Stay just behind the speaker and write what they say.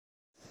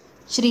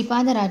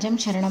श्रीपादराजं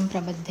शरणं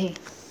प्रबद्धे.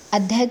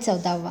 अध्याय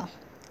 14.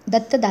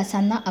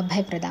 दत्तदासांना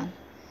अभय प्रदान.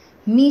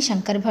 मी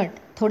शंकर भट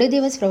थोडे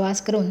दिवस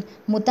प्रवास करून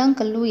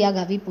मुतांकल्लू या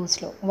गावी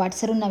पोचलो.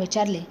 वाटसरूंना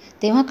विचारले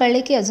तेव्हा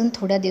कळले की अजून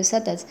थोड्या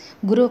दिवसातच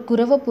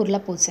कुरवपूरला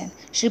पोचेन.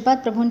 श्रीपाद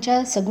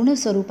प्रभूंच्या सगुण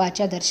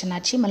स्वरूपाच्या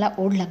दर्शनाची मला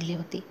ओढ लागली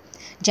होती.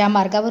 ज्या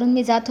मार्गावरून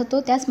मी जात होतो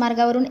त्याच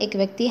मार्गावरून एक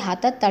व्यक्ती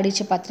हातात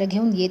ताडीचे पात्र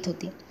घेऊन येत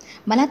होती.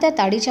 मला त्या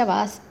ताडीचा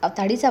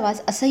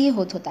वास असह्य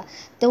होत होता.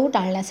 तो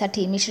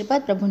टाळण्यासाठी मी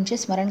श्रीपाद प्रभूंचे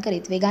स्मरण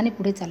करीत वेगाने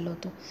पुढे चाललो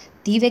होतो.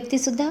 ती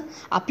व्यक्तीसुद्धा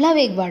आपला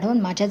वेग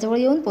वाढवून माझ्याजवळ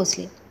येऊन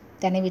पोचली.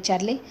 त्याने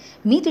विचारले,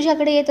 मी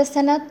तुझ्याकडे येत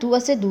असताना तू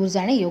असे दूर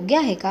जाणे योग्य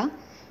आहे का?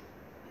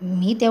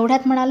 मी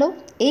तेवढ्यात म्हणालो,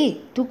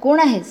 तू कोण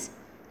आहेस?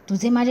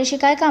 तुझे माझ्याशी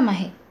काय काम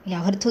आहे?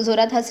 यावर तो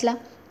जोरात हसला.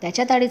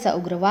 त्याच्या ताडीचा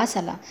उग्र वास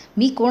आला.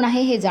 मी कोण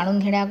आहे हे जाणून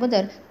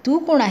घेण्याअगोदर तू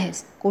कोण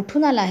आहेस,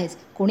 कोठून आला आहेस,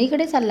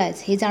 कोणीकडे चालला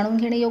आहेस हे जाणून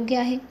घेणे योग्य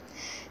आहे.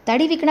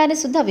 ताडी विकणारे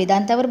सुद्धा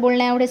वेदांतावर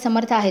बोलण्याएवढे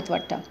समर्थ आहेत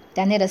वाटतं.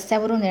 त्याने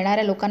रस्त्यावरून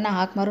येणाऱ्या लोकांना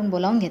हाक मारून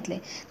बोलावून घेतले.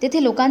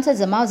 तेथे लोकांचा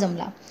जमाव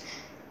जमला.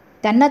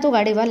 त्यांना तो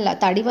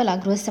ताडीवाला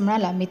गृहस्थ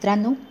म्हणाला,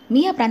 मित्रांनो,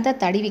 मी या प्रांतात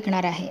ताडी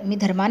विकणार आहे. मी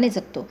धर्माने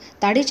जगतो.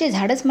 ताडीचे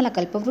झाडच मला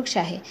कल्पवृक्ष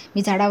आहे.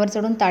 मी झाडावर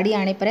चढून ताडी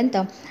आणेपर्यंत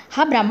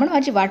हा ब्राह्मण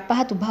माझी वाट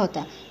पाहत उभा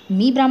होता.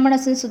 मी ब्राह्मण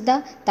असूनसुद्धा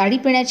ताडी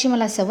पिण्याची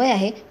मला सवय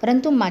आहे,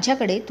 परंतु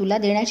माझ्याकडे तुला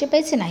देण्याचे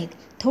पैसे नाहीत.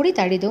 थोडी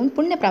ताडी देऊन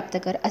पुण्य प्राप्त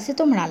कर, असे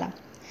तो म्हणाला.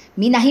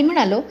 मी नाही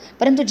म्हणालो,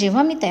 परंतु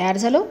जेव्हा मी तयार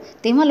झालो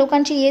तेव्हा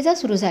लोकांची ये जा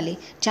सुरू झाली.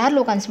 4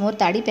 लोकांसमोर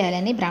ताडी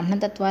प्यायल्याने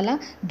ब्राह्मणत्वाला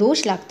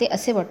दोष लागते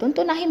असे वाटून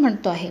तो नाही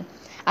म्हणतो आहे.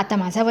 आता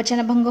माझा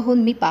वचनभंग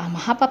होऊन मी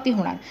महापापी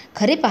होणार.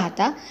 खरे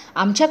पाहता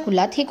आमच्या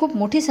कुलात ही खूप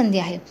मोठी संधी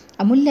आहे.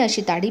 अमूल्य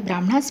अशी ताडी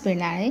ब्राह्मणास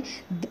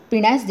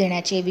पिण्यास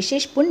देण्याचे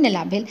विशेष पुण्य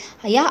लाभेल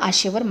या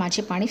आशेवर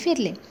माझे पाणी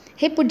फिरले.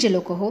 हे पूज्य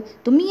लोक हो,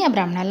 तुम्ही या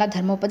ब्राह्मणाला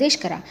धर्मोपदेश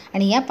करा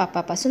आणि या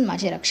पापापासून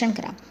माझे रक्षण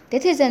करा.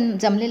 तेथे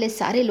जमलेले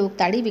सारे लोक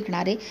ताडी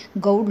विकणारे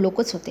गौड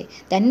लोकच होते.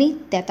 त्यांनी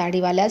त्या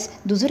ताडीवाल्यास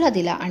दुजोरा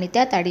दिला आणि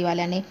त्या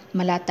ताडीवाल्याने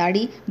मला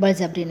ताडी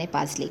बळजबरीने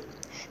पाजली.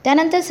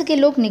 त्यानंतर सगळे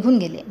लोक निघून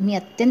गेले. मी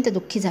अत्यंत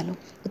दुःखी झालो.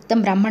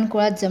 उत्तम ब्राह्मण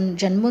कुळात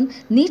जन्मून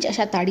नीच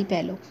अशा ताडी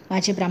प्यायलो.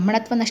 माझे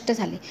ब्राह्मणत्व नष्ट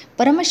झाले.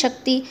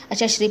 परमशक्ती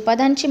अशा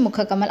श्रीपादांचे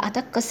मुखकमल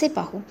आता कसे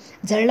पाहू?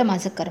 जळलं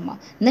माझं कर्म,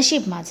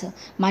 नशीब माझं.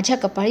 माझ्या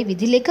कपाळी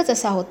विधिलेखच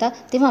असा होता,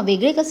 तेव्हा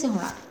वेगळे कसे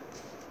होणार?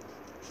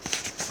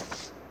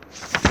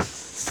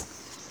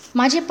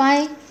 माझे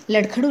पाय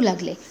लडखडू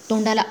लागले.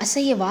 तोंडाला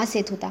असह्य वास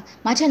येत होता.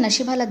 माझ्या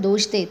नशिबाला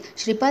दोष देत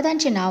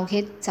श्रीपादांचे नाव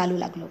घेत चालू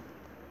लागलो.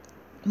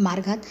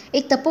 मार्गात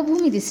एक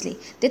तपोभूमी दिसली.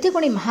 तेथे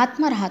कोणी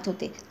महात्मा राहत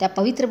होते. त्या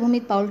पवित्र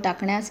भूमीत पाऊल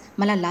टाकण्यास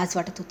मला लाज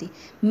वाटत होती.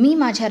 मी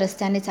माझ्या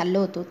रस्त्याने चाललो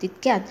होतो.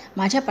 तितक्यात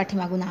माझ्या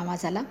पाठीमागून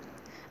आवाज आला,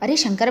 अरे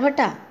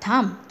शंकरभटा,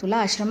 थांब, तुला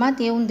आश्रमात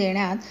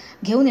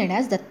घेऊन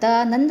येण्यास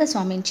दत्तानंद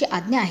स्वामींची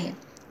आज्ञा आहे.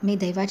 मी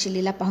दैवाची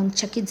लीला पाहून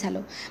चकित झालो.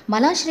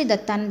 मला श्री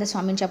दत्तानंद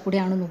स्वामींच्या पुढे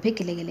आणून उभे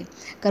केले गेले.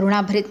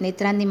 करुणाभरित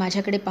नेत्रांनी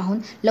माझ्याकडे पाहून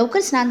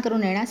लवकर स्नान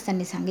करून येण्यास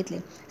त्यांनी सांगितले.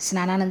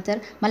 स्नानानंतर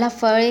मला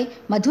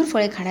मधुर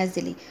फळे खाण्यास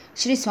दिली.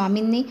 श्री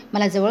स्वामींनी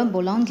मला जवळ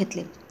बोलावून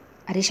घेतले.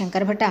 अरे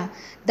शंकरभटा,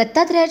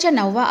 दत्तात्रेयाच्या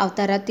 9व्या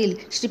अवतारातील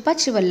श्रीपाद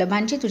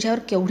श्रीवल्लभांची तुझ्यावर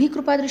केवढी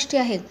कृपादृष्टी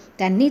आहे.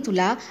 त्यांनी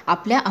तुला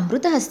आपल्या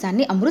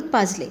अमृतहस्तांनी अमृत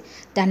पाजले.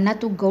 त्यांना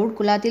तू गौड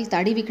कुलातील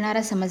ताडी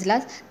विकणारा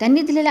समजलास.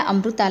 त्यांनी दिलेल्या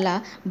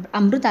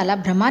अमृताला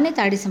भ्रमाने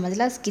ताडी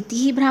समजलास.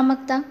 कितीही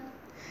भ्रामकता!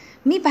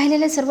 मी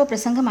पाहिलेले सर्व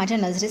प्रसंग माझ्या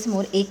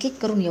नजरेसमोर एक एक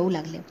करून येऊ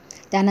लागले.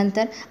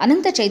 त्यानंतर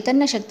अनंत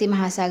चैतन्य शक्ती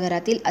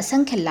महासागरातील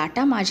असंख्य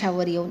लाटा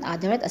माझ्यावर येऊन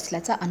आदळत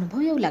असल्याचा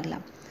अनुभव येऊ लागला.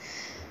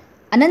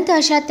 अनंत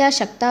अशा त्या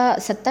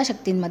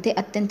सत्ताशक्तींमध्ये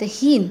अत्यंत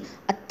हीन,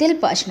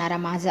 अत्यल्प असणारा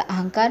माझा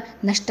अहंकार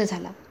नष्ट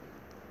झाला.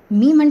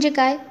 मी म्हणजे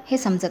काय हे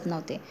समजत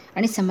नव्हते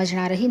आणि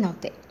समजणारही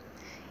नव्हते.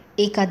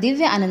 एका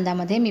दिव्य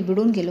आनंदामध्ये मी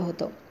बुडून गेलो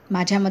होतो.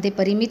 माझ्यामध्ये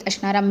परिमित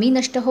असणारा मी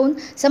नष्ट होऊन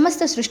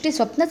समस्त सृष्टी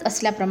स्वप्नच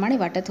असल्याप्रमाणे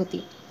वाटत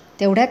होती.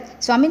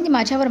 तेवढ्यात स्वामींनी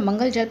माझ्यावर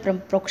मंगलजल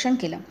प्रोक्षण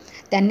केलं.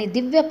 त्यांनी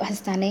दिव्य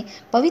हस्ताने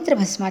पवित्र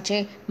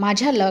भस्माचे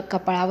माझ्या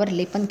कपाळावर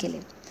लेपन केले.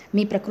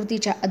 मी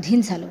प्रकृतीच्या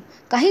अधीन झालो.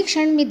 काही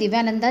क्षण मी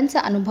दिव्यानंदांचा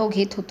अनुभव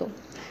घेत होतो.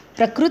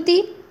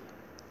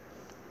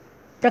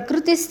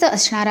 प्रकृतीस्थ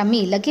असणारा मी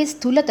लगेच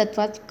स्थूल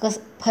तत्वात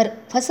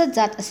फसत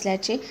जात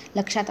असल्याचे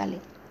लक्षात आले.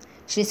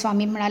 श्री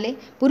स्वामी म्हणाले,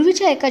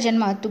 पूर्वीच्या एका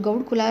जन्मात तू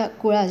गौड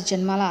कुळास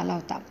जन्माला आला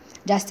होता.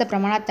 जास्त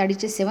प्रमाणात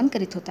ताडीचे सेवन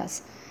करीत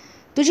होतास.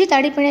 तुझी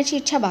ताडी पिण्याची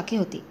इच्छा बाकी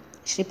होती.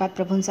 श्रीपाद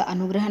प्रभूंचा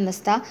अनुग्रह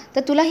नसता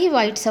तर तुला ही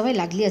वाईट सवय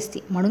लागली असती,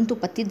 म्हणून तू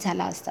पतित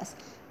झाला असतास.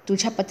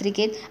 तुझ्या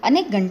पत्रिकेत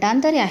अनेक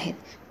गंटांतरे आहेत,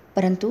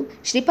 परंतु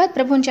श्रीपाद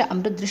प्रभूंच्या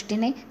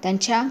अमृतदृष्टीने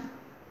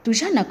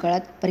तुझ्या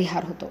नकळत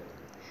परिहार होतो.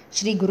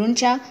 श्री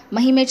गुरूंच्या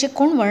महिमेचे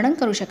कोण वर्णन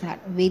करू शकणार?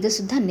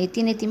 वेदसुद्धा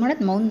नेती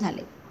म्हणत मौन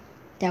झाले.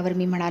 त्यावर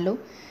मी म्हणालो,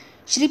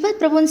 श्रीपाद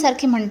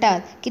प्रभूंसारखे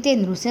म्हणतात की ते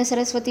नृसिंह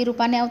सरस्वती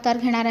रूपाने अवतार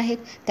घेणार आहेत.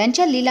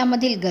 त्यांच्या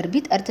लीलामधील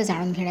गर्भित अर्थ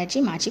जाणून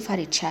घेण्याची माझी फार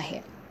इच्छा आहे.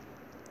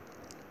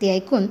 ते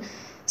ऐकून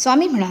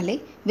स्वामी म्हणाले,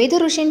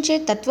 वेदऋषींचे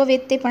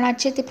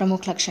तत्ववेत्तेपणाचे ते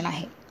प्रमुख लक्षण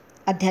आहे.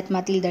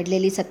 अध्यात्मातील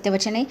दडलेली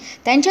सत्यवचने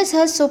त्यांच्या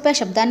सहज सोप्या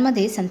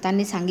शब्दांमध्ये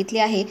संतांनी सांगितले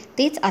आहे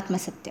तेच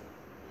आत्मसत्य.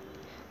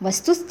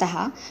 वस्तुतः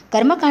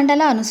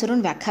कर्मकांडाला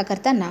अनुसरून व्याख्या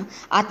करताना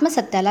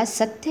आत्मसत्याला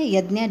सत्य,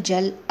 यज्ञ,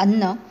 जल,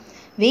 अन्न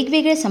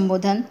वेगवेगळे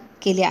संबोधन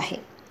केले आहे.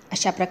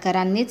 अशा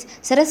प्रकारांनीच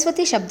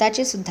सरस्वती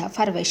शब्दाचे सुद्धा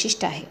फार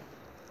वैशिष्ट्य आहे.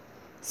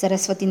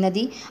 सरस्वती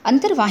नदी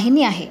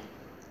अंतर्वाहिनी आहे.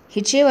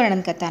 हिचे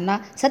वर्णन करताना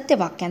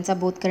सत्यवाक्यांचा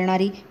बोध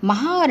करणारी,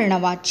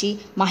 महाअर्णवाची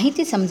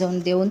माहिती समजावून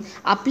देऊन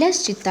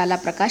आपल्याच चित्ताला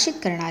प्रकाशित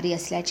करणारी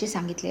असल्याचे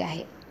सांगितले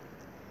आहे.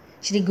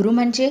 श्री गुरु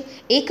म्हणजे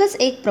एकच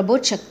एक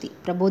प्रबोध शक्ती,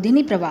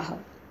 प्रबोधिनी प्रवाह.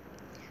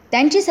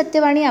 त्यांची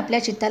सत्यवाणी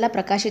आपल्या चित्ताला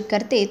प्रकाशित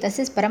करते,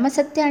 तसेच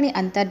परमसत्य आणि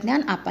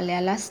अंतर्ज्ञान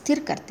आपल्याला स्थिर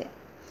करते.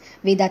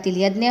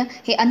 वेदातील यज्ञ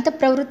हे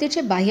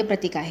अंतःप्रवृत्तीचे बाह्य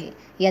प्रतीक आहे.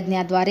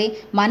 यज्ञाद्वारे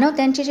मानव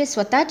त्यांचे जे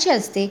स्वतःचे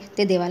असते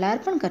ते देवाला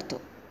अर्पण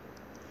करतो.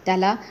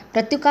 त्याला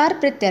प्रत्युकार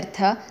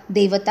प्रित्यर्थ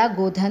देवता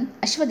गोधन,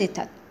 अश्व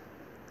देतात.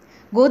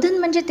 गोधन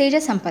म्हणजे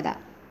तेजसंपदा,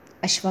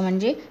 अश्व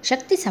म्हणजे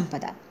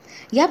शक्तिसंपदा.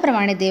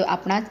 याप्रमाणे देव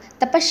आपणास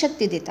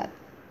तपश्शक्ती देतात.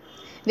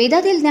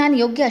 वेदातील ज्ञान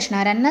योग्य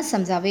असणाऱ्यांनाच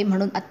समजावे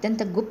म्हणून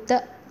अत्यंत गुप्त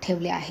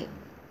ठेवले आहे.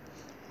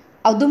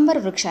 औदुंबर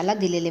वृक्षाला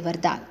दिलेले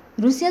वरदान.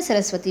 नृसिंह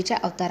सरस्वतीच्या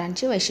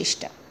अवतारांचे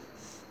वैशिष्ट्य.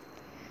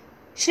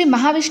 श्री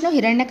महाविष्णू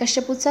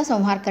हिरण्यकश्यपूचा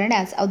संहार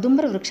करण्यास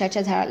औदुंबर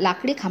वृक्षाच्या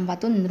लाकडी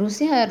खांबातून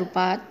नृसिंह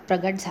रूपात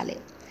प्रगट झाले.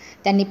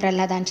 त्यांनी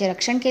प्रल्हादांचे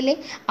रक्षण केले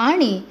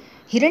आणि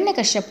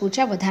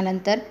हिरण्यकश्यपूच्या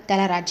वधानंतर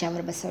त्याला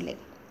राज्यावर बसवले.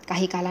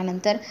 काही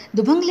कालानंतर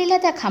दुभंगलेल्या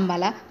त्या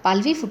खांबाला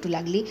पालवी फुटू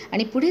लागली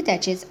आणि पुढे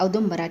त्याचेच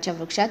औदुंबराच्या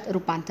वृक्षात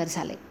रूपांतर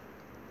झाले.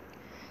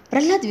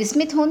 प्रल्हाद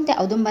विस्मित होऊन त्या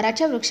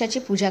औदुंबराच्या वृक्षाची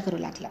पूजा करू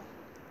लागला.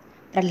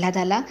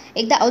 प्रल्हादाला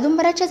एकदा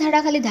औदुंबराच्या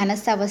झाडाखाली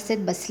ध्यानस्थ अवस्थेत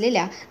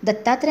बसलेल्या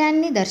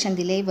दत्तात्रेयांनी दर्शन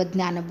दिले व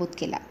ज्ञानबोध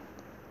केला.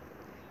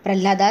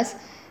 प्रल्हादास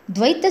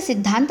द्वैत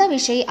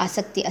सिद्धांताविषयी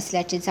आसक्ती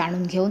असल्याचे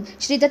जाणून घेऊन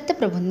श्री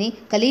दत्तप्रभूंनी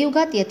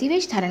कलियुगात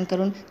यतिवेश धारण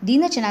करून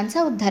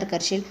दीनजनांचा उद्धार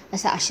करशील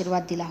असा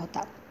आशीर्वाद दिला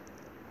होता.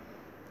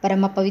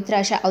 परमपवित्र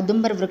अशा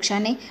औदुंबर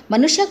वृक्षाने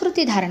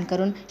मनुष्याकृती धारण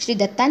करून श्री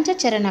दत्तांच्या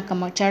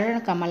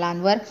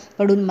चरणकमलांवर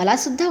पडून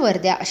मलासुद्धा वर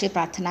द्या अशी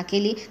प्रार्थना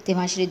केली.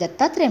 तेव्हा श्री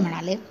दत्तात्रेय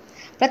म्हणाले,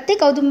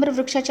 प्रत्येक औदुंबर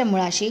वृक्षाच्या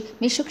मुळाशी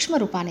मी सूक्ष्म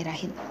रूपाने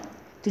राहीन.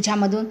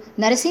 तुझ्यामधून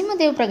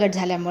नरसिंहदेव प्रगट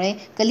झाल्यामुळे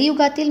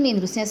कलियुगातील मी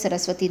नृसिंह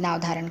सरस्वती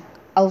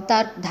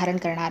अवतार धारण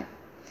करणार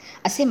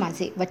असे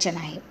माझे वचन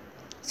आहे.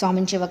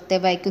 स्वामींचे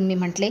वक्तव्य ऐकून मी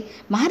म्हटले,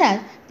 महाराज,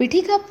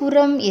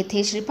 पिठिकापुरम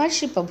येथे श्रीपाद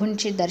श्री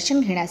प्रभूंचे दर्शन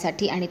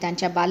घेण्यासाठी आणि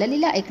त्यांच्या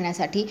बाललीला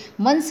ऐकण्यासाठी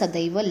मन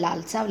सदैव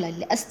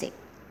लालचावलेले असते.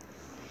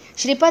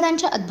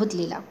 श्रीपादांच्या अद्भुत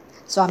लीला.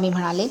 स्वामी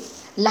म्हणाले,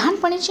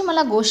 लहानपणीची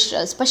मला गोष्ट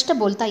स्पष्ट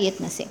बोलता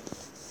येत नसे.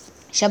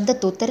 शब्द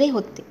तोतरे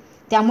होते,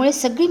 त्यामुळे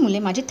सगळी मुले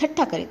माझी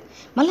थट्टा करीत.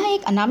 मला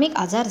एक अनामिक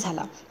आजार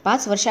झाला.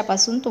 5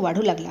 वर्षापासून तो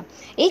वाढू लागला.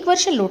 1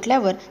 वर्ष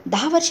लोटल्यावर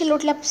 10 वर्षे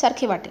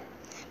लोटल्यासारखे वाटे.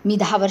 मी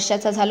 10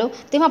 वर्षाचा झालो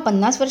तेव्हा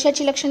 50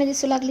 वर्षाची लक्षणे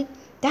दिसू लागली.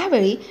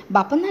 त्यावेळी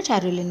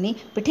बापन्नाचार्युलींनी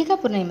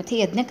पिठिकापुरमध्ये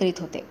यज्ञ करीत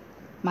होते.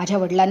 माझ्या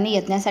वडिलांनी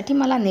यज्ञासाठी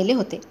मला नेले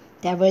होते.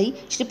 त्यावेळी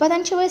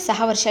श्रीपादांचे वय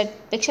 6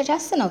 वर्षापेक्षा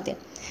जास्त नव्हते.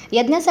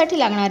 यज्ञासाठी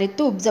लागणारे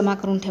तूप जमा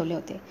करून ठेवले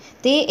होते.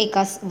 ते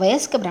एका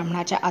वयस्क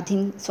ब्राह्मणाच्या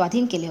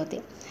स्वाधीन केले होते.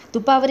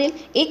 तुपावरील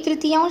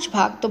 1/3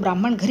 भाग तो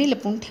ब्राह्मण घरी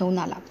लपवून ठेवून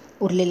आला.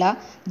 उरलेला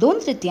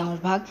 2/3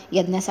 भाग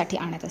यज्ञासाठी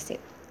आणत असे.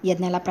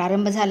 यज्ञाला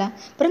प्रारंभ झाला,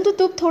 परंतु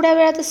तूप थोड्या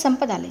वेळातच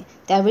संपत आले.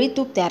 त्यावेळी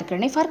तूप तयार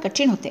करणे फार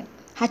कठीण होते.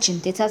 हा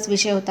चिंतेचाच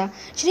विषय होता.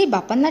 श्री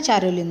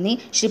बापन्नाचार्युलींनी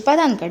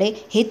श्रीपादांकडे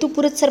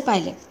हेतुपुरस्सर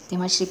पाहिले.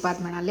 तेव्हा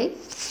श्रीपाद म्हणाले,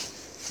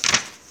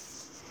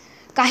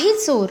 काही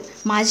चोर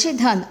माझे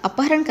धन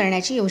अपहरण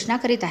करण्याची योजना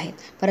करीत आहेत,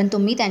 परंतु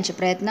मी त्यांचे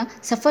प्रयत्न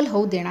सफल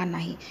होऊ देणार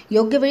नाही.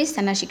 योग्य वेळीच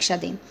त्यांना शिक्षा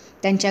देईन.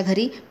 त्यांच्या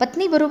घरी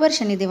पत्नीबरोबर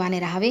शनिदेवाने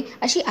राहावे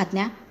अशी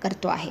आज्ञा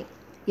करतो आहे.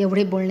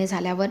 एवढे बोलणे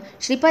झाल्यावर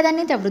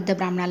श्रीपादांनी त्या वृद्ध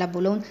ब्राह्मणाला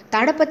बोलवून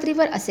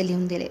ताडपत्रीवर असे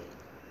लिहून दिले,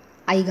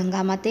 आई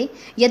गंगामाते,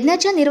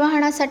 यज्ञाच्या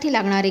निर्वहणासाठी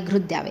लागणारे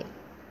घृत द्यावे.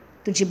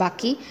 तुझी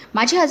बाकी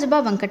माझे आजोबा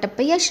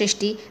व्यंकटप्पय्या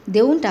श्रेष्ठी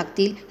देऊन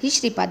टाकतील ही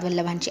श्रीपाद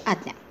वल्लभांची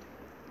आज्ञा.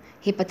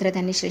 हे पत्र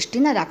त्यांनी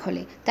श्रेष्ठींना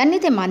दाखवले. त्यांनी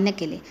ते मान्य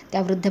केले.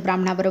 त्या वृद्ध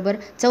ब्राह्मणाबरोबर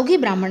 4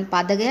 ब्राह्मण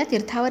पादगया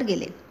तीर्थावर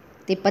गेले.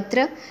 ते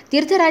पत्र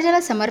तीर्थराजाला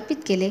समर्पित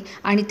केले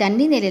आणि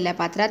त्यांनी नेलेल्या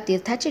पात्रात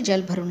तीर्थाचे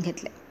जल भरून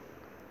घेतले.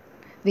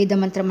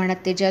 वेदमंत्र म्हणत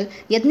ते जल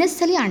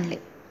यज्ञस्थली आणले.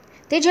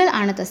 ते जल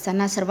आणत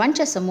असताना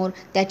सर्वांच्या समोर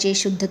त्याचे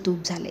शुद्ध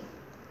तूप झाले.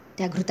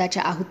 त्या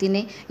घृताच्या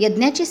आहुतीने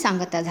यज्ञाची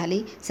सांगता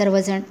झाली.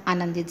 सर्वजण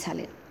आनंदित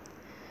झाले.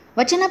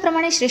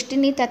 वचनाप्रमाणे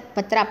श्रेष्ठींनी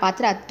त्या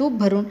पात्रात तूप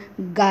भरून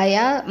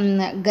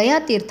गया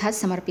तीर्थात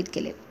समर्पित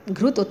केले.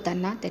 घृत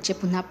ओतताना त्याचे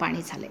पुन्हा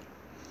पाणी झाले.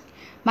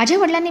 माझ्या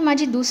वडिलांनी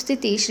माझी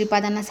दुःस्थिती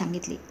श्रीपादांना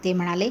सांगितली. ते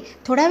म्हणाले,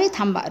 थोडा वेळ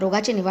थांबा,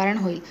 रोगाचे निवारण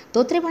होईल.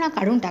 तोत्रेपणा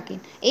काढून टाकेन.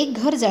 एक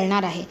घर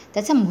जळणार आहे,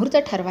 त्याचा मुहूर्त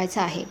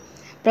ठरवायचा आहे.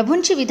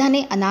 प्रभूंची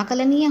विधाने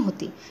अनाकलनीय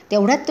होती.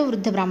 तेवढ्यात तो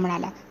वृद्ध ब्राह्मण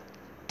आला.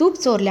 तूप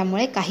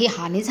चोरल्यामुळे काही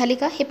हानी झाली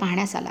का हे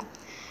पाहण्यास आला.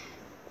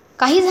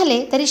 काही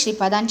झाले तरी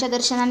श्रीपादांच्या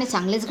दर्शनाने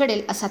चांगलेच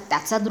घडेल असा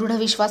त्याचा दृढ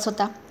विश्वास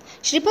होता.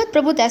 श्रीपाद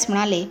प्रभू त्यास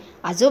म्हणाले,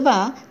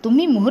 आजोबा,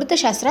 तुम्ही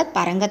मुहूर्तशास्त्रात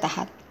पारंगत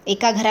आहात.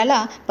 एका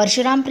घराला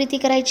परशुराम प्रीती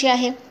करायची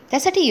आहे,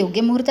 त्यासाठी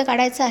योग्य मुहूर्त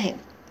काढायचा आहे.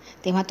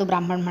 तेव्हा तो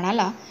ब्राह्मण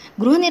म्हणाला,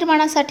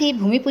 गृहनिर्माणासाठी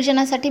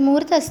भूमिपूजनासाठी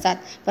मुहूर्त असतात,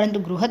 परंतु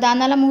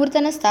गृहदानाला मुहूर्त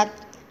नसतात.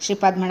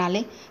 श्रीपाद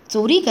म्हणाले,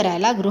 चोरी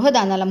करायला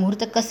गृहदानाला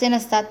मुहूर्त कसे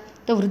नसतात?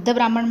 तो वृद्ध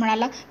ब्राह्मण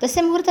म्हणाला,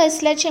 तसे मुहूर्त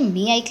असल्याचे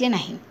मी ऐकले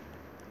नाही.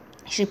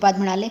 श्रीपाद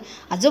म्हणाले,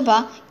 आजोबा,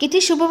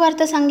 किती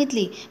शुभवार्ता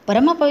सांगितली.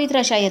 परमपवित्र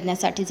अशा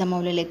यज्ञासाठी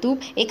जमवलेले तूप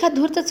एका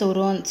धूर्त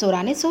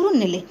चोराने चोरून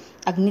नेले.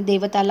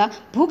 अग्निदेवताला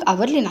भूक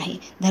आवरली नाही.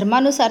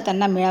 धर्मानुसार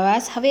त्यांना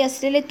मिळावयास हवे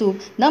असलेले तूप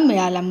न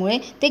मिळाल्यामुळे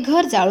ते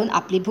घर जाळून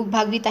आपली भूक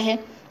भागवित आहे.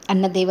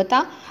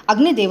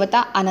 अग्निदेवता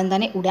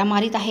आनंदाने उड्या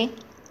मारित आहे.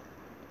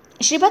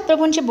 श्रीपाद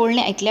प्रभूंचे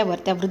बोलणे ऐकल्यावर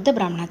त्या वृद्ध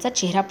ब्राह्मणाचा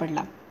चेहरा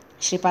पडला.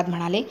 श्रीपाद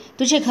म्हणाले,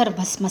 तुझे घर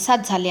भस्मसात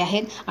झाले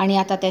आहेत आणि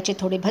आता त्याचे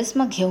थोडे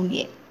भस्म घेऊन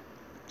ये.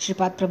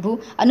 श्रीपाद प्रभू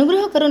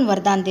अनुग्रह करून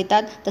वरदान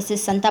देतात,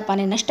 तसेच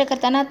संतापाने नष्ट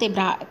करताना ते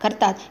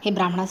करतात हे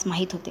ब्राह्मणास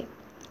माहीत होते.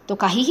 तो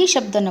काहीही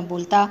शब्द न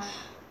बोलता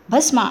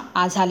भस्म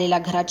झालेल्या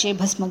घराचे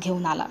भस्म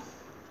घेऊन आला.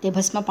 ते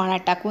भस्म पाण्यात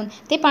टाकून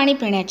ते पाणी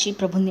पिण्याची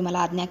प्रभूंनी मला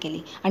आज्ञा केली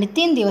आणि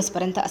 3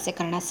 दिवसपर्यंत असे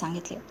करण्यास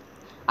सांगितले.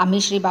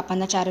 आम्ही श्री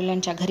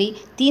बापांनाचार्यांच्या घरी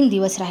 3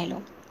 दिवस राहिलो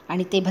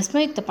आणि ते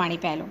भस्मयुक्त पाणी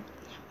प्यायलो.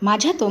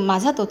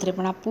 माझा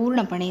तोत्रेपणा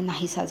पूर्णपणे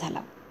नाहीसा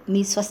झाला.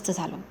 मी स्वस्थ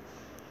झालो.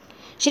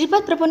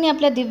 श्रीपाद प्रभूंनी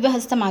आपल्या दिव्य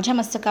हस्त माझ्या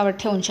मस्तकावर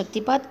ठेवून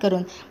शक्तिपात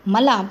करून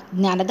मला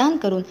ज्ञानदान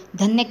करून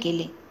धन्य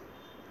केले.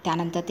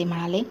 त्यानंतर ते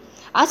म्हणाले,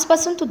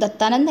 आजपासून तू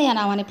दत्तानंद या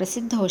नावाने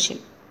प्रसिद्ध होशील.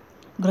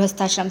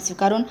 गृहस्थाश्रम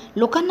स्वीकारून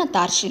लोकांना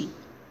तारशील,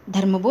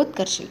 धर्मबोध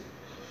करशील.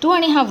 तू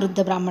आणि हा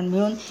वृद्ध ब्राह्मण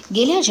मिळून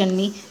गेल्या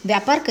जन्मी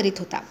व्यापार करीत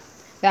होता.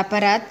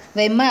 व्यापारात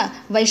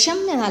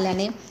वैषम्य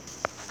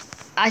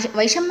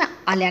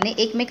आल्याने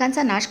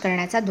एकमेकांचा नाश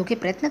करण्याचा दोघे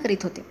प्रयत्न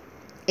करीत होते.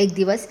 एक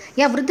दिवस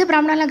या वृद्ध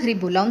ब्राह्मणाला घरी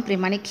बोलावून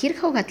प्रेमाने खीर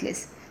खाऊ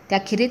घातलेस. त्या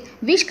खीरीत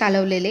विष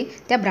कालवलेले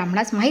त्या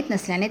ब्राह्मणास माहीत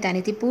नसल्याने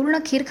त्याने ती पूर्ण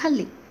खीर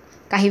खाल्ली.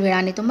 काही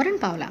वेळाने तो मरण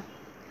पावला.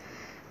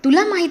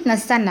 तुला माहीत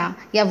नसताना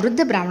या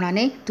वृद्ध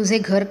ब्राह्मणाने तुझे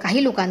घर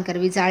काही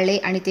लोकांकरवी जाळले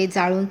आणि ते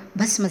जाळून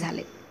भस्म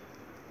झाले.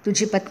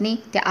 तुझी पत्नी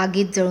त्या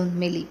आगीत जळून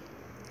मेली.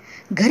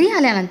 घरी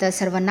आल्यानंतर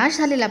सर्वनाश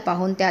झालेला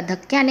पाहून त्या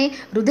धक्क्याने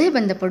हृदय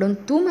बंद पडून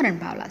तू मरण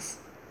पावलास.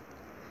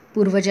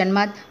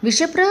 पूर्वजन्मात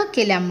विषप्रयोग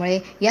केल्यामुळे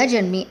या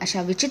जन्मी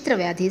अशा विचित्र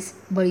व्याधीस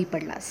बळी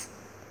पडलास.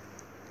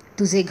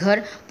 तुझे घर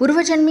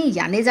पूर्वजन्मी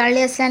याने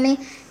जाळले असल्याने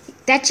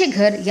त्याचे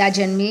घर या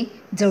जन्मी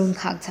जळून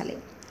खाक झाले.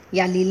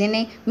 या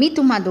लीलेने मी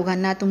तुम्हा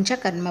दोघांना तुमच्या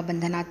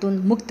कर्मबंधनातून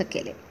मुक्त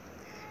केले.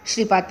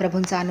 श्रीपाद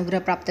प्रभूंचा अनुग्रह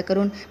प्राप्त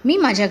करून मी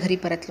माझ्या घरी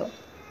परतलो.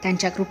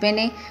 त्यांच्या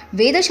कृपेने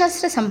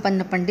वेदशास्त्र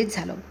संपन्न पंडित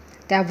झालो.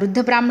 त्या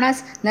वृद्ध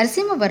ब्राह्मणास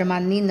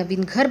नरसिंहवर्मांनी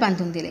नवीन घर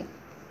बांधून दिले.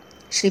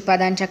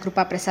 श्रीपादांच्या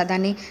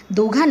कृपाप्रसादाने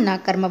दोघांना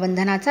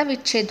कर्मबंधनाचा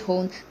विच्छेद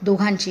होऊन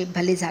दोघांचे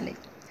भले झाले.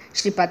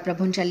 श्रीपाद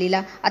प्रभूंच्या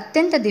लीला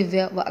अत्यंत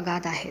दिव्य व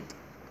अगाध आहेत.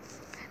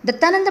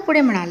 दत्तानंद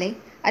पुढे म्हणाले,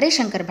 अरे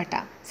शंकर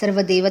भटा,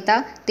 सर्व देवता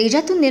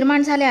तेजातून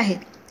निर्माण झाल्या आहेत.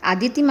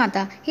 आदिती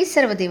माता ही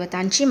सर्व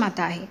देवतांची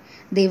माता आहे.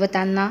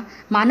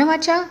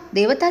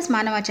 देवताच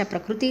मानवाच्या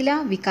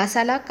प्रकृतीला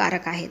विकासाला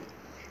कारक आहेत.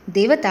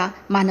 देवता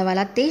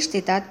मानवाला तेज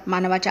देतात,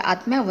 मानवाच्या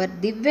आत्म्यावर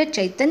दिव्य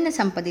चैतन्य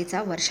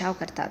संपदेचा वर्षाव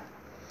करतात.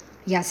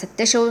 या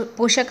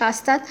पोषक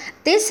असतात,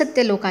 तेच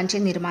सत्य लोकांचे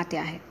निर्माते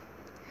आहेत.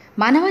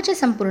 मानवाच्या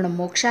संपूर्ण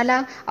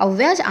मोक्षाला,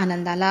 अव्याज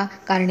आनंदाला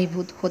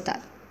कारणीभूत होतात.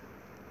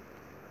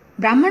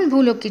 ब्राह्मण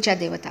भूलोकीच्या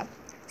देवता,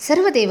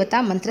 सर्व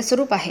देवता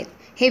मंत्रस्वरूप आहेत.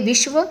 हे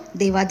विश्व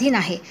देवाधीन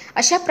आहे.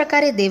 अशा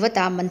प्रकारे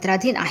देवता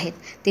मंत्राधीन आहेत.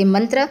 ते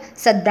मंत्र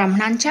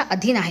सद्ब्राह्मणांच्या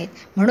अधीन आहेत.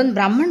 म्हणून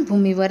ब्राह्मण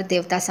भूमीवर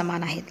देवता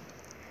समान आहेत.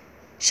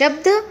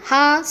 शब्द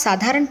हा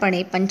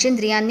साधारणपणे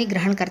पंचेंद्रियांनी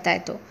ग्रहण करता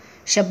येतो.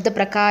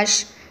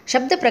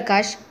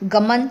 शब्दप्रकाश,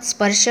 गमन,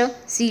 स्पर्श,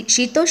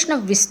 शीतोष्ण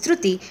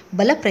विस्तृती,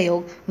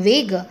 बलप्रयोग,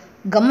 वेग,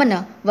 गमन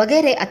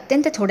वगैरे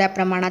अत्यंत थोड्या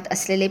प्रमाणात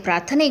असलेले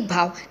प्राथमिक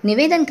भाव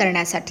निवेदन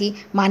करण्यासाठी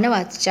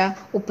मानवाच्या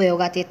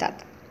उपयोगात येतात.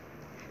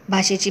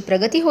 भाषेची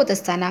प्रगती होत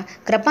असताना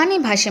क्रपाने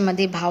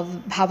भाषेमध्ये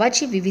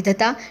भावाची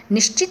विविधता,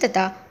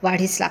 निश्चितता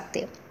वाढीस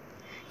लागते.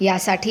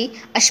 यासाठी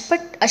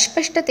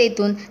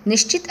अस्पष्टतेतून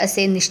निश्चित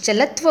असे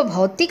निश्चलत्व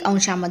भौतिक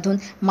अंशामधून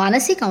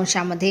मानसिक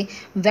अंशामध्ये,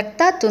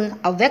 व्यक्तातून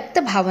अव्यक्त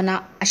भावना,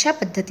 अशा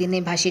पद्धतीने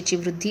भाषेची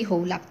वृद्धी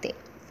होऊ लागते.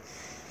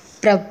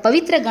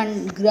 पवित्र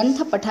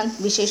ग्रंथ पठन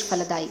विशेष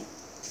फलदायी.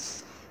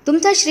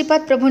 तुमचा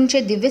श्रीपाद प्रभूंचे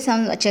दिव्य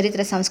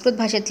चरित्र संस्कृत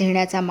भाषेत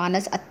लिहिण्याचा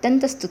मानस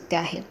अत्यंत स्तुत्य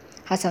आहे.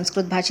 हा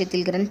संस्कृत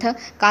भाषेतील ग्रंथ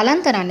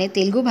कालांतराने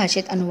तेलुगू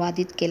भाषेत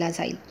अनुवादित केला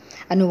जाईल.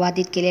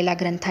 अनुवादित केलेल्या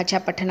ग्रंथाच्या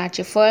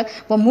पठणाचे फळ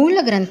व मूळ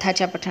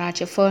ग्रंथाच्या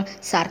पठणाचे फळ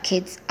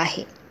सारखेच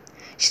आहे.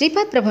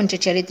 श्रीपाद प्रभूंचे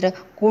चरित्र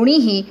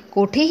कोणीही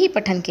कोठेही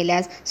पठन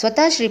केल्यास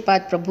स्वतः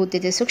श्रीपाद प्रभू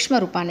तेथे सूक्ष्म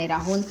रूपाने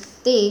राहून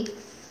ते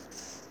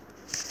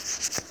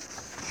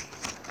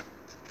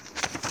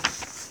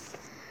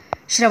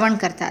श्रवण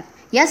करतात.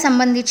 या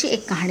संबंधीची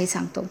एक कहाणी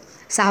सांगतो.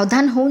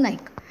 सावधान होऊन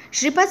ऐक.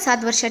 श्रीपाद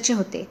 7 वर्षाचे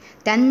होते.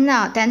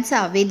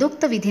 त्यांचा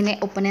वेदोक्त विधीने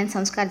उपनयन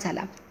संस्कार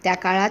झाला. त्या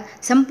काळात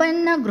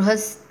संपन्न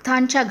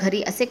गृहस्थांच्या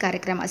घरी असे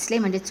कार्यक्रम असले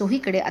म्हणजे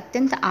चोहीकडे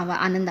अत्यंत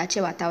आनंदाचे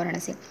वातावरण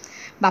असे.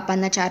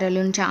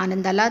 बापांनाचार्यांच्या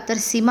आनंदाला तर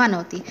सीमा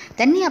नव्हती.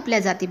 त्यांनी आपल्या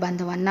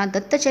जातीबांधवांना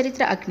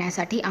दत्तचरित्र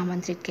ऐकण्यासाठी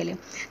आमंत्रित केले.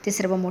 ते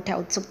सर्व मोठ्या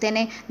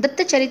उत्सुकतेने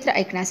दत्तचरित्र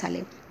ऐकण्यास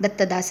आले.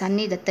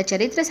 दत्तदासांनी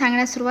दत्तचरित्र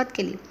सांगण्यास सुरुवात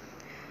केली.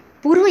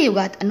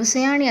 पूर्वयुगात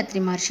अनुसया आणि अत्रि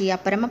महर्षी या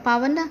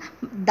परमपावन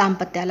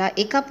दाम्पत्याला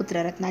एका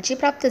पुत्ररत्नाची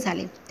प्राप्त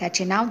झाले.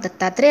 त्याचे नाव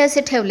दत्तात्रेय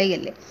असे ठेवले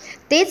गेले.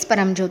 तेच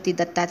परमज्योती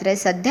दत्तात्रेय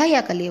सध्या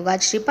या कलियुगात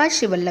श्रीपाद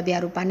श्रीवल्लभ या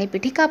रूपाने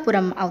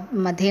पिठिकापुरम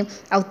मध्ये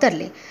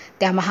अवतरले.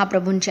 त्या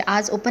महाप्रभूंचे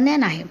आज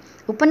उपनयन आहे.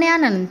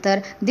 उपनयनानंतर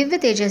दिव्य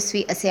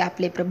तेजस्वी असे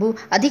आपले प्रभू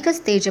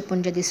अधिकच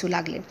तेजपुंज दिसू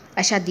लागले.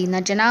 अशा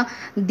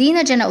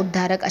दीनजन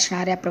उद्धारक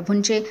असणाऱ्या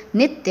प्रभूंचे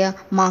नित्य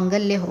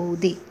मांगल्य होऊ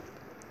दे.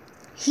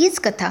 हीच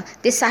कथा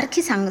ते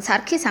सारखे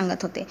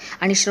सांगत होते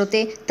आणि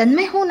श्रोते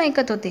तन्मय होऊन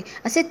ऐकत होते.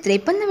 असे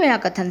 53 वेळा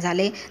कथन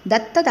झाले.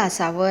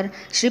 दत्तदासावर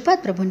श्रीपाद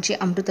प्रभूंची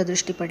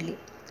अमृतदृष्टी पडली.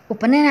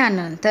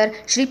 उपनयनानंतर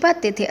श्रीपाद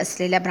तेथे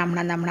असलेल्या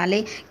ब्राह्मणांना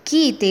म्हणाले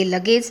की ते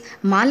लगेच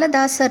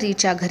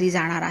मालदासरीच्या घरी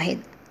जाणार आहेत.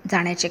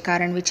 जाण्याचे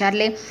कारण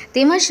विचारले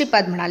तेव्हा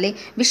श्रीपाद म्हणाले,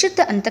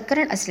 विशुद्ध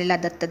अंतःकरण असलेला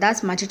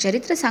दत्तदास माझे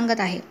चरित्र सांगत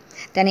आहे.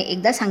 त्याने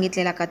एकदा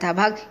सांगितलेला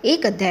कथाभाग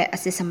 1 अध्याय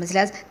असे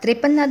समजल्यास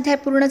 53 अध्याय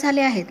पूर्ण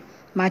झाले आहेत.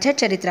 माझ्या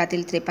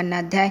चरित्रातील 53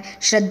 अध्याय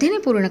श्रद्धेने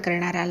पूर्ण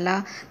करणाऱ्याला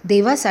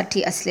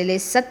देवासाठी असलेले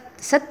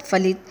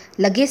सत्फलित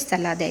लगेच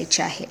त्याला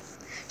द्यायचे आहे.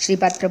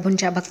 श्रीपाद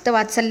प्रभूंच्या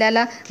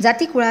भक्तवात्सल्याला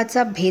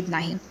जातीकुळाचा भेद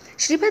नाही.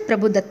 श्रीपाद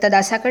प्रभू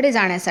दत्तदासाकडे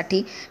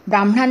जाण्यासाठी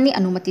ब्राह्मणांनी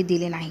अनुमती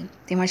दिली नाही.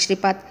 तेव्हा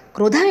श्रीपाद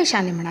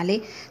क्रोधावेशाने म्हणाले,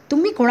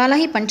 तुम्ही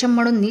कोणालाही पंचम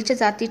म्हणून नीच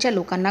जातीच्या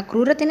लोकांना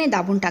क्रूरतेने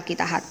दाबून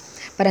टाकीत आहात.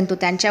 परंतु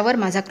त्यांच्यावर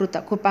माझा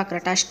कृपा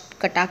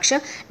कटाक्ष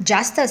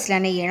जास्त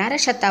असल्याने येणाऱ्या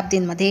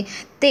शताब्दींमध्ये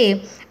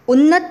ते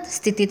उन्नत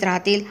स्थितीत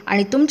राहतील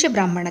आणि तुमचे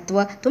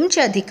ब्राह्मणत्व,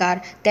 तुमचे अधिकार,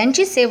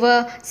 त्यांची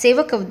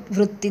सेवक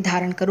वृत्ती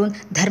धारण करून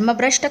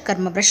धर्मभ्रष्ट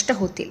कर्मभ्रष्ट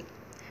होतील.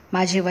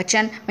 माझे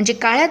वचन म्हणजे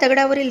काळ्या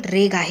दगडावरील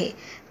रेघ आहे.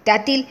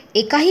 त्यातील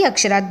एकाही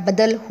अक्षरात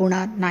बदल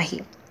होणार नाही.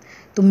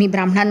 तुम्ही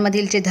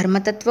ब्राह्मणांमधील जे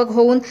धर्मतत्व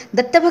होऊन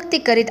दत्तभक्ती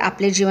करीत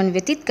आपले जीवन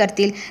व्यतीत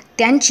करतील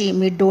त्यांची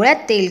मी डोळ्यात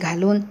तेल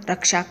घालून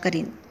रक्षा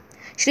करीन.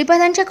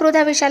 श्रीपादांच्या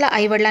क्रोधावेशाला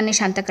आईवडिलांनी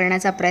शांत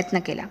करण्याचा प्रयत्न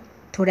केला.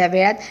 थोड्या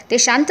वेळात ते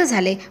शांत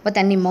झाले व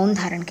त्यांनी मौन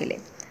धारण केले.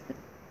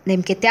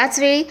 नेमके त्याच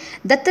वेळी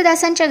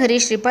दत्तदासांच्या घरी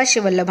श्रीपाद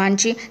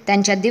श्रीवल्लभांची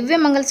त्यांच्या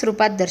दिव्यमंगल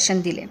स्वरूपात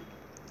दर्शन दिले.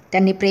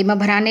 त्यांनी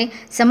प्रेमभराने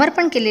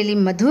समर्पण केलेली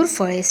मधुर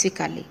फळे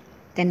स्वीकारली.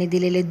 त्यांनी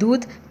दिलेले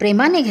दूध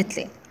प्रेमाने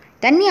घेतले.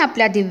 त्यांनी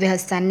आपल्या दिव्य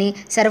हस्तांनी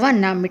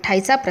सर्वांना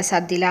मिठाईचा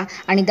प्रसाद दिला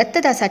आणि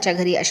दत्तदासाच्या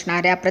घरी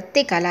असणाऱ्या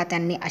प्रत्येकाला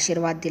त्यांनी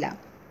आशीर्वाद दिला.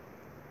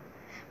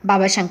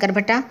 बाबा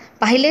शंकरभटा,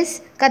 पाहिलेस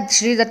का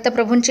श्री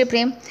दत्तप्रभूंचे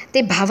प्रेम?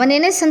 ते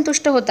भावनेनेच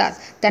संतुष्ट होतात.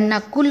 त्यांना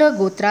कुल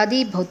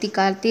गोत्रादी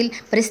भौतिकातील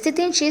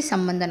परिस्थितींशी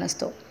संबंध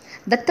नसतो.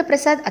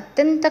 दत्तप्रसाद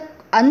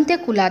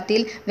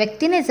अंत्यकुलातील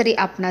व्यक्तीने जरी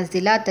आपणास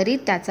दिला तरी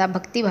त्याचा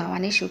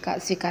भक्तिभावाने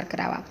स्वीकार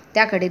करावा.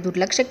 त्याकडे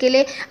दुर्लक्ष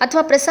केले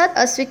अथवा प्रसाद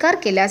अस्वीकार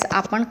केल्यास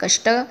आपण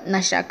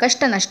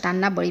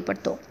कष्टनष्टांना बळी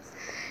पडतो.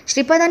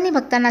 श्रीपादांनी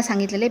भक्तांना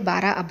सांगितलेले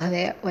 12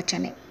 अभय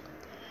वचने.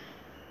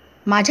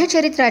 माझ्या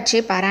चरित्राचे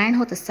पारायण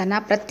होत असताना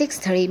प्रत्येक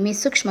स्थळी मी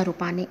सूक्ष्म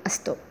रूपाने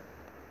असतो.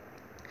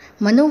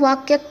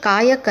 मनोवाक्य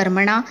काय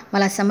कर्मणा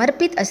मला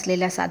समर्पित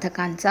असलेल्या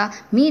साधकांचा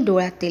मी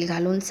डोळ्यात तेल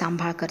घालून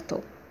सांभाळ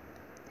करतो.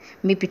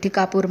 मी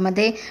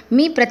पिठिकापूरमध्ये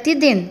मी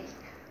प्रतिदिन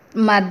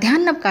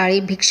माध्यान्हकाळी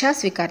भिक्षा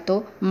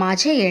स्वीकारतो.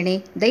 माझे येणे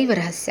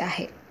दैवरहस्य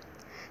आहे.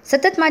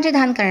 सतत माझे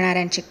ध्यान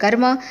करणाऱ्यांचे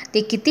कर्म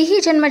ते कितीही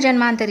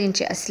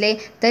जन्मजन्मांतरींचे असले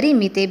तरी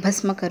मी ते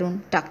भस्म करून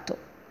टाकतो.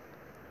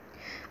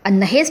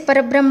 अन्न हेच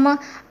परब्रह्म.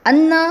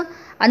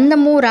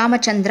 अन्नमो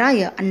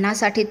रामचंद्राय.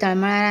 अन्नासाठी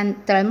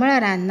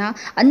तळमळणाऱ्यांना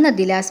अन्न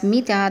दिल्यास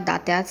मी त्या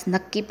दात्यास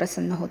नक्की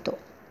प्रसन्न होतो.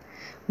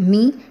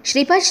 मी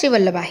श्रीपाद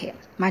श्रीवल्लभ आहे.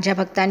 माझ्या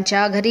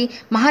भक्तांच्या घरी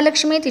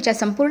महालक्ष्मी तिच्या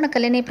संपूर्ण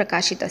कलेने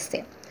प्रकाशित असते.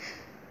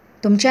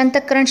 तुमचे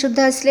अंतःकरण शुद्ध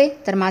असले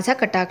तर माझा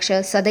कटाक्ष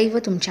सदैव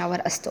तुमच्यावर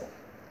असतो.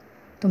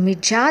 तुम्ही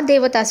ज्या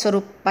देवता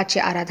स्वरूपाची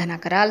आराधना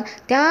कराल,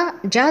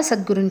 ज्या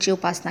सद्गुरूंची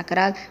उपासना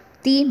कराल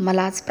ती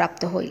मलाच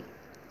प्राप्त होईल.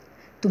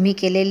 तुम्ही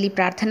केलेली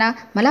प्रार्थना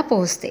मला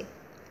पोहोचते.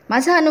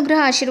 माझा अनुग्रह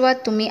आशीर्वाद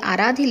तुम्ही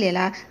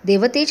आराधिलेला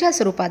देवतेच्या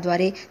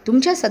स्वरूपाद्वारे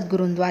तुमच्या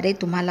सद्गुरूंद्वारे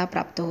तुम्हाला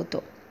प्राप्त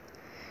होतो.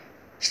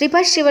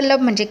 श्रीपाद श्रीवल्लभ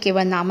म्हणजे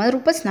केवळ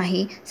नामरूपच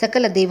नाही,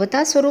 सकल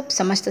देवता स्वरूप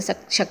समस्त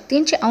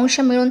शक्तींचे अंश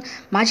मिळून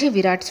माझे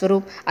विराट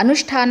स्वरूप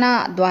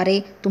अनुष्ठानाद्वारे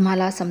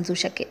तुम्हाला समजू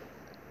शकेल.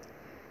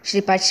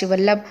 श्रीपाद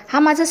श्रीवल्लभ हा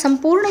माझा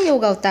संपूर्ण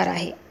योग अवतार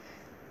आहे.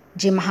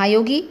 जे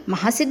महायोगी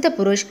महासिद्ध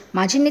पुरुष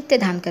माझे नित्य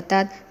ध्यान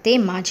करतात ते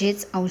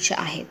माझेच अंश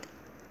आहेत.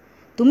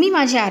 तुम्ही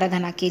माझी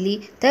आराधना केली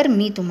तर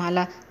मी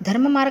तुम्हाला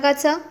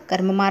धर्ममार्गाचा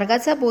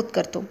कर्ममार्गाचा बोध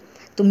करतो.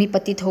 तुम्ही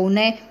पतित होऊ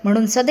नये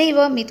म्हणून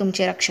सदैव मी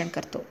तुमचे रक्षण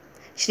करतो.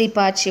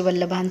 श्रीपाद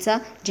श्रीवल्लभांचा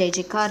जय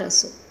जयकार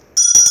असो.